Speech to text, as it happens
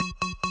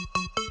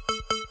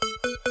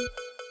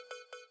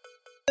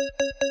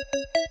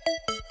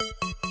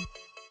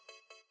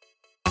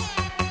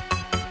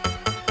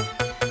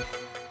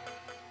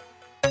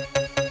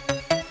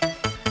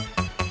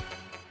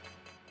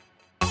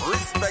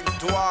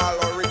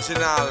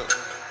original.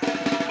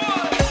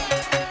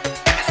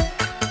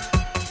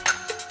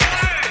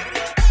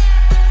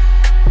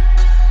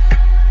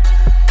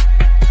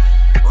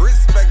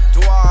 Respect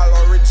to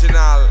all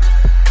original.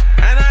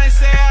 And I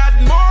say add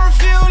more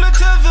fuel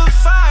to the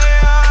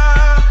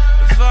fire.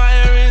 The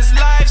fire is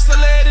life, so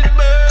let it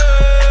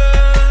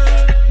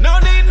burn. No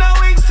need no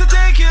wings to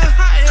take you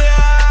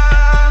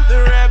higher.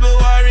 The rebel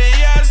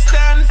warriors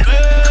stand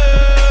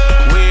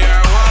firm. We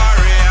are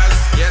warriors,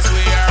 yes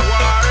we are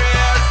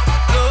warriors.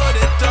 Load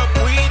it up,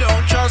 we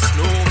don't trust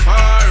no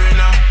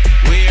foreigner.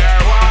 We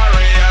are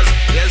warriors,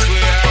 yes we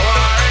are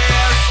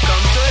warriors.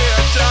 Come to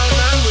your town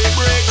and we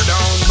break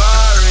down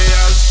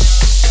barriers.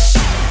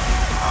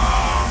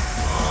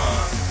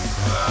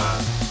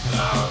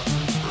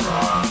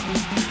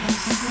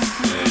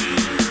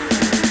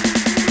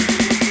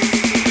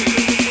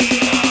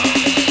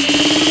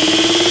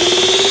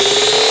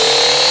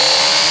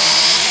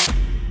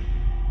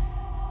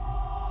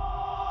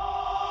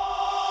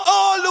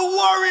 All the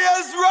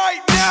warriors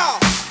right now.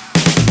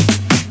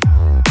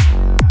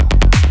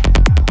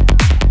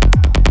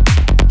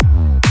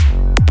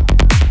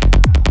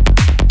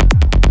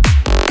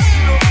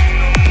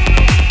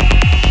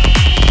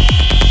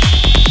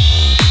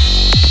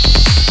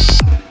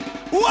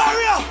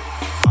 Warrior.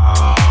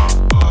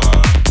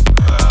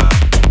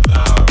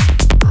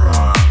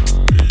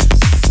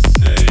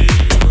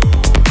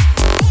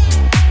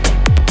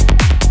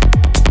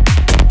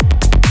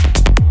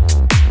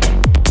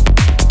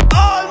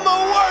 All my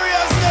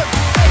warriors left.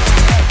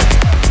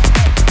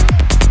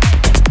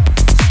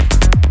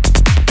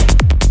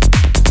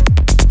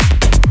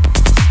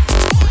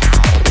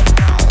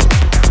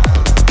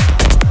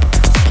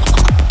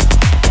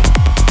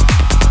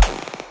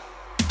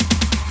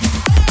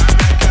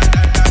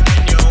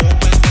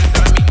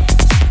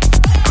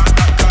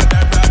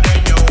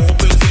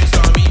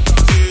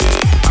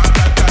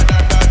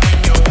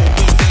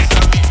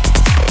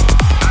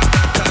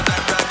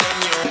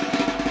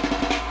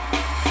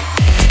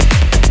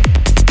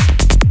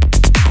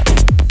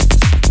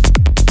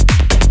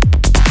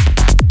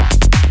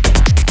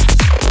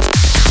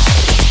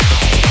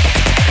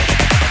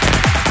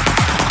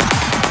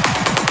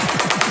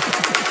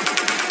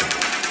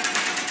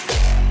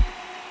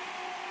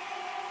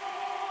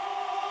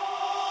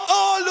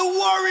 All the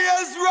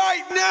warriors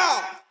right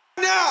now.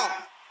 Now,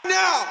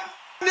 now,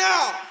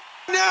 now,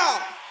 now,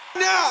 now,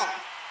 now,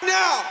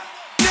 now.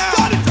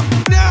 Start it up.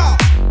 Now,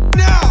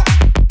 now,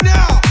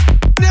 now,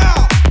 now,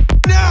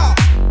 now,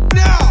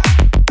 now,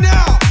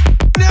 now,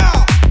 now,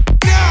 now,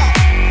 now,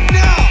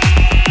 now,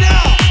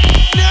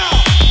 now,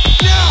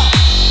 now,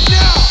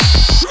 now.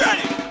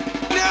 Ready.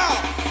 Now,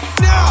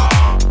 now,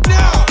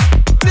 now,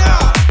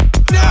 now,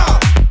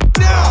 now,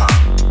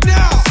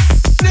 now,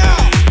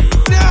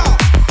 now,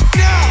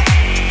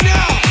 now,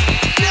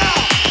 now,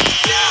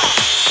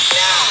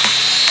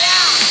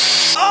 now.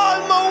 All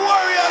my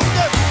warriors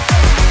left.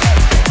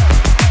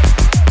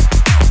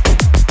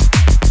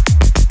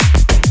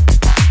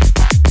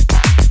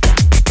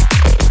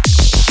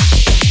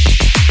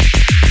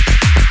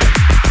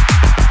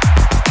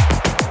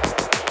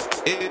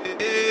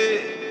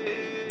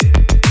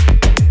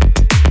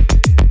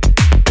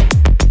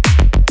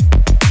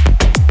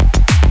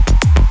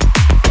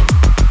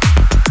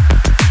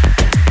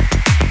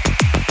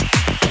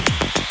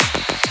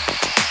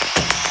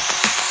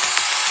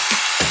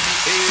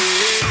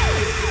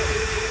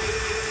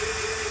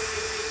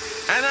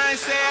 And I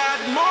say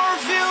add more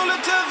fuel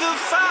to the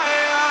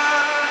fire.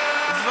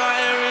 The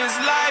fire is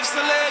life,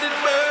 so let it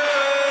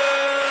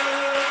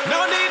burn. No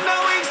need no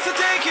wings to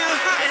take you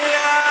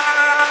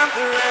higher.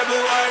 The rebel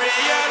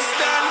warriors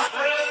stand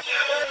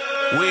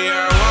firm. We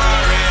are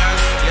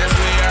warriors, yes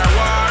we are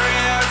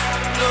warriors.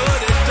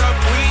 Load it up,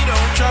 we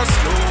don't trust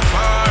no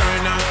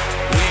foreigner.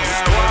 We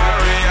are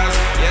warriors,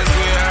 yes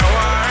we are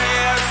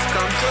warriors.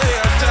 Come to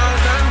your town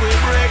and we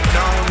break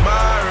down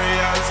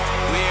barriers.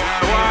 We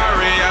are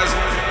warriors.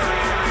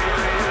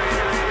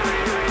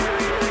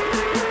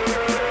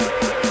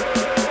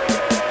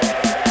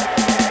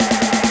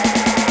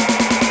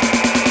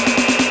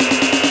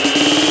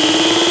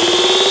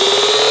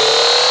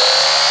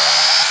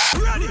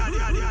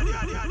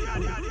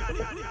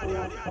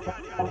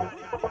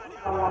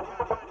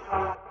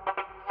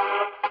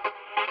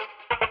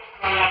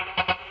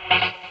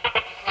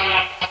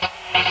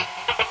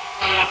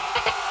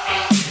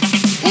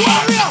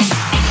 Warrior.